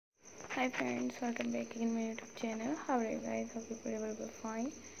Hi friends, welcome back in my YouTube channel. How are you guys? Hope you will be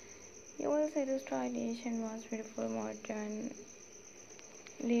fine. You will see the stylish and most beautiful modern,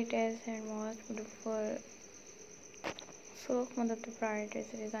 latest and most beautiful silk mother to priorities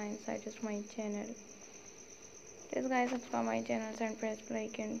design site is my channel. Please guys subscribe my channel and press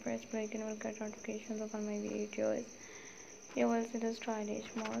like and will get notifications of all my videos. You will see the stylish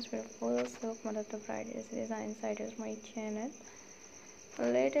most beautiful silk mother to priorities design site is my channel.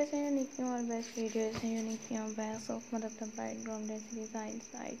 Latest and unique new or best videos and unique new best of mother the bride groom designs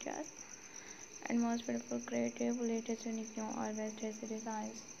ideas and most beautiful creative latest unique new or best dress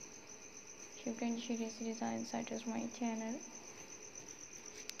designs. You can see dress designs such as my channel.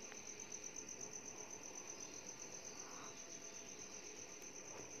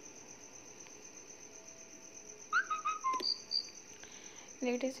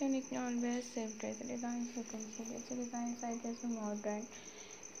 Latest unique new or best self dress designs. You can see dress designs such as modern.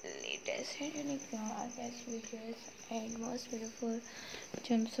 Latest and unique new or best videos and most beautiful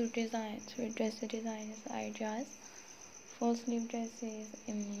jumpsuit designs with dress designs ideas. Full sleeve dresses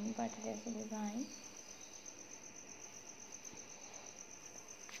in button dress design.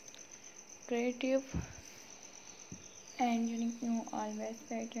 Creative and unique new always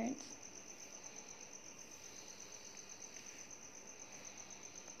patterns.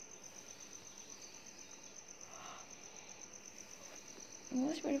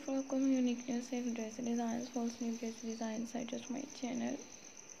 Most beautiful upcoming unique new safe dress designs, full sleeve dress designs I just my channel.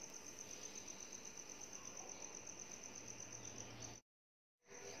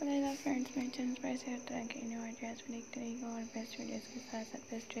 So guys, our friends my channel price here tracking new ideas with देखने और best videos के साथ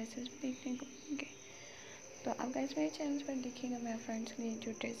साथ best dresses भी देखने को मिलेंगे. तो आप guys मेरे चैनल पर देखिएगा मैं फ्रेंड्स के लिए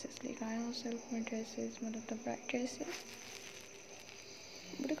जो ड्रेसेस लेकर आया हूँ सिल्क में ड्रेसेस मतलब तो ब्राइट ड्रेसेस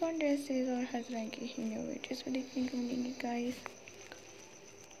bodycon ड्रेसेस और हर तरह की न्यू वीडियोस भी देखने को मिलेंगी गाइस.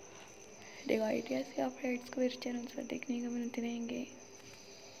 देखो आइडियाज के आप फ्रेंड्स को मेरे चैनल पर देखने को मिलते रहेंगे.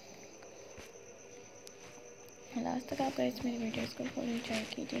 लास्ट तक आप गाइस मेरी वीडियोस को फॉलो एंजॉय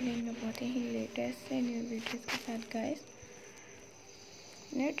कीजिए लेकिन बहुत ही लेटेस्ट से न्यू वीडियोस के साथ guys.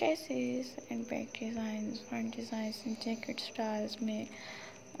 New dresses and back designs front designs and jacket styles में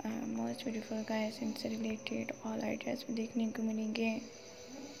मोस्ट ब्यूटीफुल गाइस इनसे रिलेटेड ऑल आइडियाज भी देखने को मिलेंगे.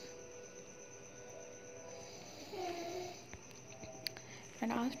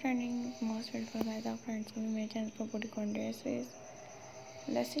 एंड आज ट्रेंडिंग मोस्ट ब्यूटीफुल गाइस आप फ्रेंड्स को भी मेरे चैनल पर bodycon dresses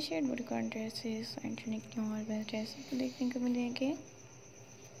Lesi shade bodycon dresses and unique new और बेस्ट ड्रेसेस देखने को मिलेंगे.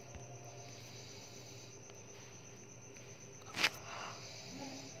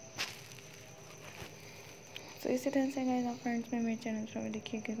 तो इसी तरह से गाइस आप फ्रेंड्स में मेरे चैनल पर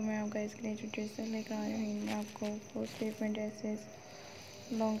देखिए क्योंकि मैं आप गाइस के लिए जो ड्रेसेस लेकर आ रही हूँ आपको फुल स्लीव में dresses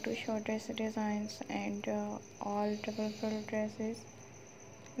long to short dress designs and all double frill dresses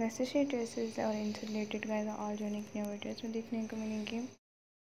Lesi shade dresses और इनसे related guys all unique new videos में देखने को मिलेंगे.